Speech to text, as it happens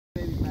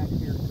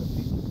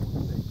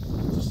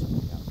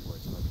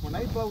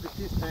blowed it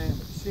this time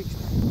at 60. It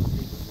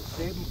was a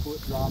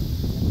 7-foot drop in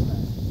the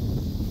back.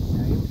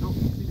 Now it was over,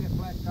 you see that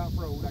flat top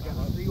road? I got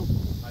a steel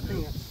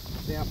fence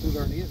down through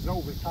there, and it's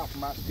over the top of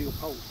my steel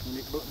post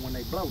when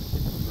they blow it.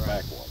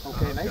 Backwater.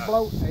 Okay, and they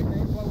blow a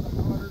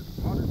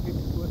 150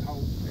 foot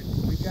hole. And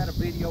we've got a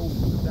video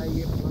from the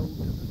day it blowed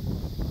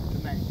to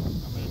now.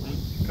 I mean, we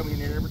come in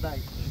there every day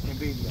and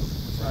video.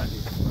 Right.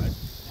 Right.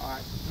 All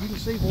right, you can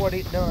see what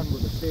it done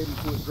with a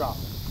 7-foot drop.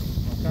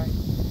 Okay,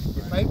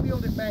 if they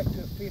build it back to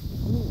a 50 foot,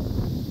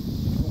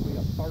 it's going to be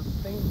a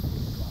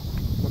 13-foot drop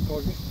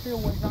because it still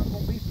ain't not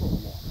going to be full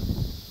of water.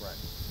 Right.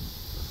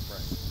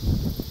 Right.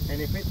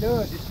 And if it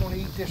does, it's going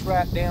to eat this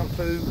right down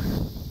through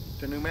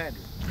to New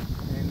Madrid.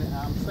 And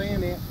I'm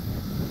saying that,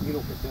 you know,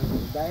 if it does it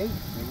a day,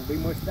 there won't be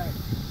much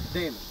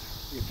damage.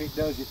 If it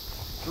does it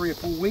 3 or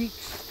 4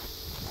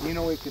 weeks, you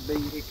know, it could be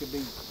 4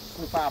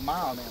 or 5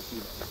 miles down through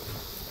there.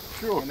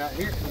 Sure. And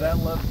here, that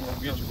level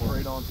will get you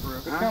straight on through.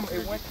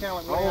 it went kind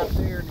of way out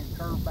there and then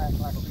curved back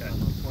like okay.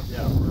 this.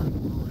 Yeah,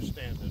 we're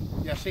standing.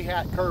 Yeah, see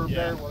how it curved Yeah.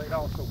 there? Well, it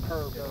also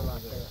curved there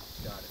like that.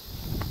 Got it.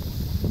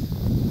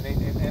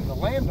 And the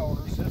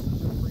landowners, This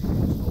is a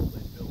previous hole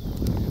they built.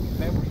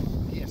 that was,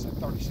 yes, at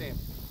 37.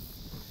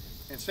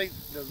 And see,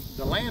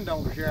 the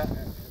landowners here,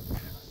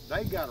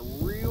 they got a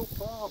real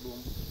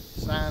problem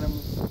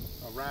signing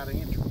a right of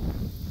entry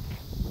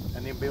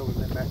and then building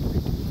that back to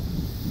 50.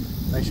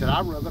 They said,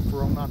 I'd rather for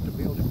them not to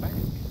build it back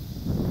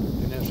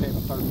than us have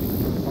a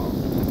 13-foot fall.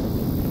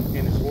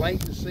 And it's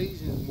late in the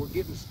season and we're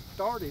getting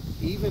started,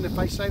 even if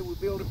they say we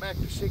build it back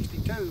to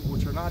 62,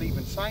 which they're not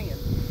even saying,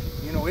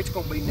 you know, it's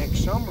going to be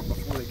next summer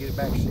before they get it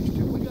back to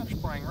 62. We got a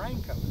spring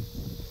rain coming.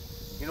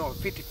 You know, a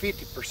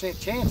 50%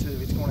 chance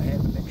of it's going to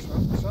happen next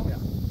summer. Yeah.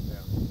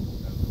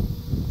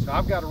 So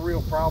I've got a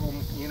real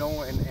problem, you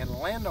know, and the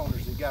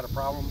landowners have got a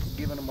problem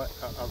giving them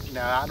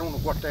now I don't know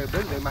what they'll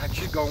do. They might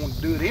just go and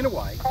do it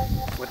anyway.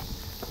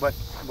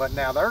 But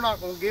now they're not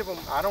going to give them,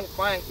 I don't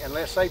think,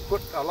 unless they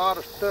put a lot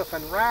of stuff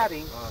in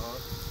writing,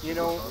 you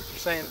know,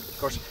 saying,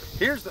 because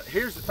here's the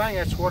thing,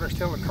 that's what I was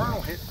telling the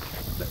Colonel,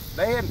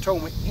 they hadn't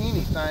told me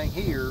anything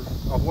here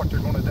of what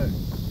they're going to do.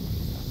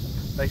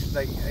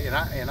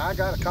 And I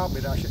got a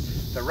copy that I said,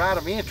 the right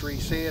of entry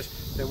says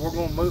that we're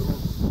going to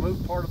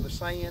move part of the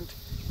sand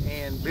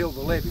and build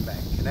the levee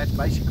back. And that's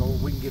basically,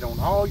 we can get on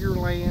all your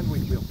land, we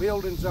can build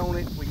buildings on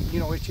it, you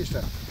know, it's just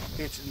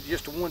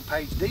a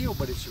one-page deal,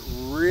 but it's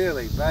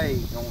really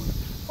vague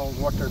on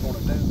what they're going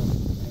to do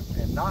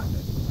and not do.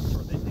 So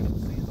are they taking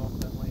the sand off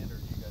that land, or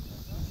do you guys?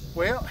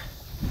 Well,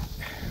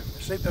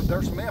 see,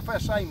 there's some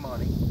FSA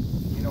money,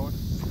 you know,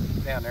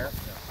 down there,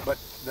 but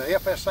the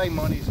FSA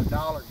money is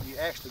 $1. You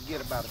actually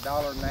get about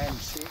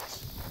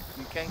 $1.96.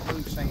 You can't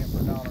move sand for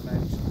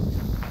 $1.96.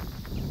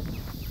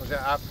 Because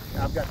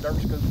I've got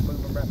dirt scoops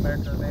moving right back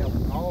there now.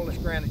 All this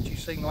ground that you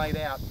see laid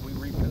out, we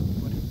put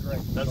it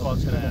direct. That's what I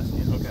was going to ask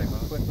you. Okay.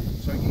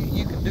 So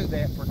you can do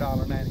that for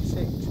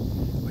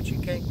 $1.96, but you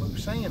can't move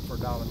sand for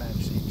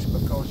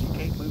 $1.96 because you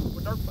can't move it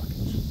with dirt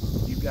buckets.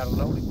 You've got to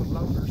load it with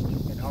loaders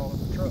and haul it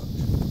with trucks,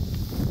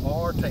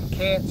 or take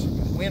cats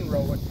and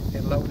windrow it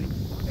and load it,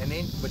 and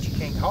then but you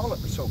can't haul it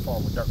so far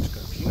with dirt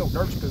scoops. You know,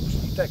 dirt scoops,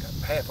 you take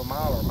a half a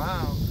mile or a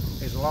mile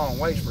is a long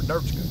ways for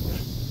dirt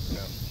scoops.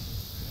 Yeah.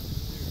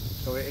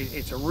 So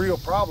it's a real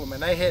problem,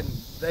 and they hadn't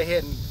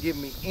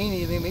given me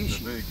any of them issues.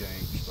 The big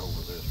angst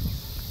over this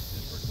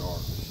is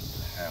regardless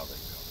of how they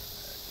build it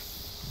back.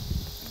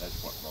 And that's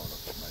what brought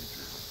up the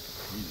major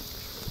heating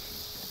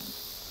discussion.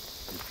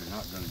 If you're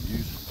not going to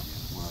use it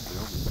again, why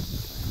build it with the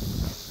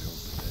sand? Why build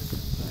the deck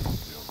and thing?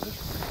 Build this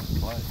with the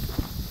clay.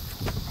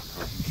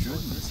 Because you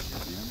shouldn't use it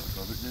again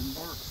because it didn't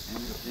work.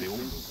 And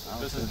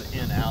This is the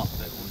in-out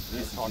that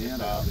he's talking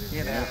about.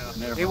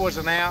 In-out. It was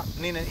an out,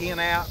 and then an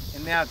in-out,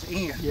 and now it's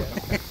in. Yeah,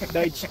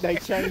 they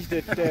changed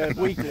it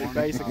weekly,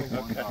 basically.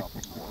 Really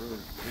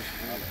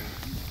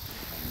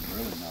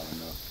not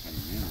enough came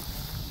in.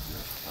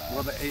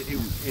 Well,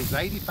 it's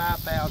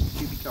 85,000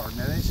 cubic yards.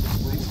 Now that's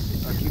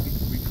a cubic,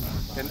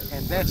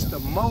 and that's the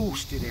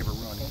most it ever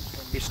run in.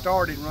 It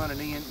started running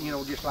in, you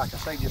know, just like I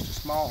say, just a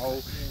small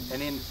hole,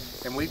 and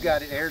we've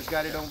got it. Eric's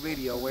got it on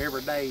video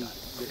every day.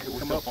 It will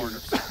come up here.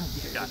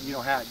 You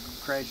know how it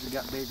gradually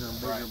got bigger and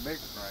bigger and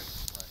bigger. Right.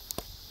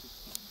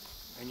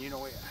 And you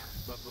know it.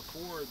 But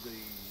before this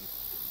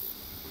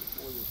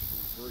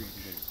breach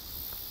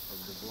of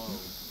the blow,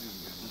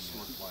 this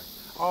looked like.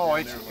 Oh,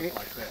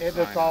 it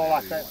looks all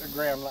like that. The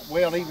ground,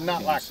 well, even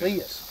not like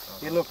this.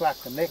 It looked like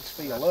the next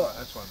field up.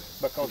 That's what I mean.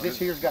 Because this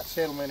here's got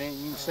settlement in it.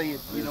 You can see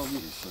it. You know.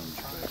 This is some of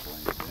the best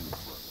land in the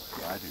world.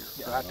 Right here.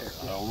 Yeah, right there.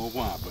 I don't know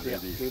why, but Yeah,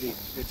 it is. it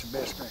is. It's the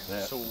best ground.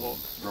 That So what-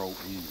 grow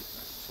anything.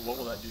 So what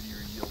will that do to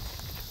your yield?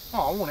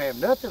 Oh, I won't have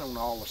nothing on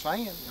all the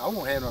sand. I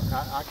won't have.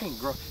 I can't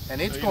grow.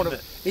 And it's So going to.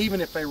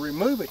 Even if they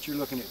remove it, you're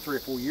looking at 3 or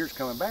 4 years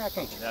coming back,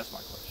 ain't you? That's my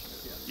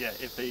question. Yeah,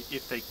 if they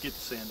get the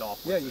sand off.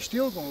 Yeah, you're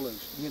still going to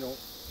lose. You know.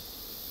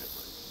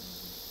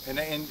 And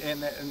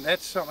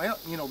that's something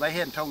else. You know, they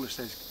hadn't told us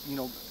this. You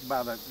know,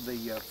 by the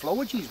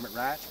flowage easement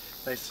rights,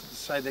 they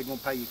say they're going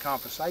to pay you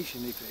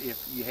compensation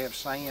if you have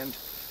sand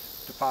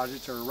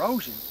deposits or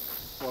erosion.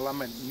 Well, I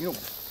mean, you know,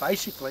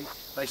 basically,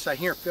 they say,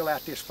 here, fill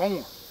out this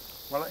form.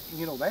 Well,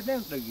 you know, that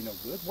doesn't do you no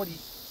good. What do you,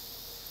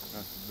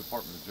 The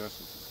Department of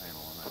Justice is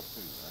handling that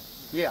too, right?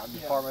 yeah,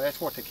 Department, that's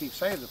what they keep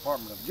saying, the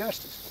Department of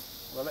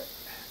Justice. Well, that,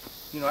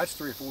 you know, that's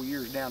 3 or 4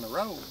 years down the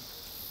road.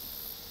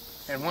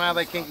 And why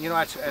they can't, you know,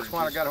 that's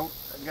why I got on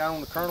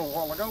the colonel a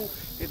while ago.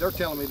 They're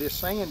telling me this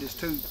sand is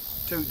too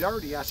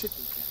dirty. I said,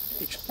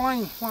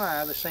 explain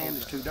why the sand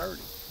is too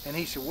dirty. And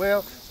he said,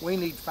 well, we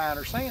need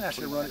finer sand. I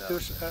said, run it through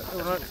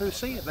the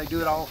sieve. They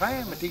do it all the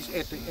time at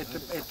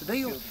the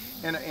deal.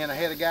 And I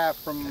had a guy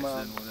from,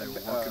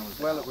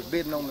 well, it was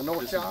bidding on the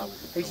north job.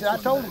 He said, I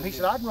told him, he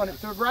said, I'd run it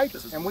through a grader,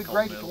 and we'd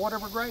grade it to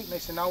whatever grade. And they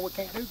said, no, we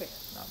can't do that.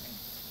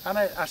 And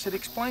I said,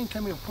 explain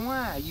to me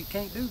why you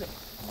can't do that.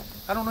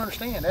 I don't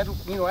understand.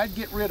 You know, I'd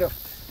get rid of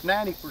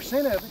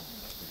 90% of it.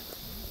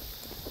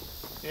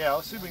 Yeah,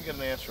 let's see if we can get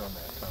an answer on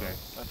that. Okay.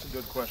 That's a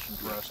good question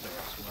for us to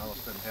ask. And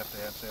Alice doesn't have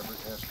to ask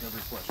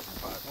every question.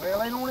 Well,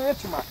 they don't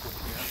answer my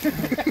question.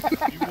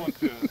 You want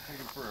to take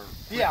it for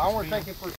a Yeah, I want to take it for a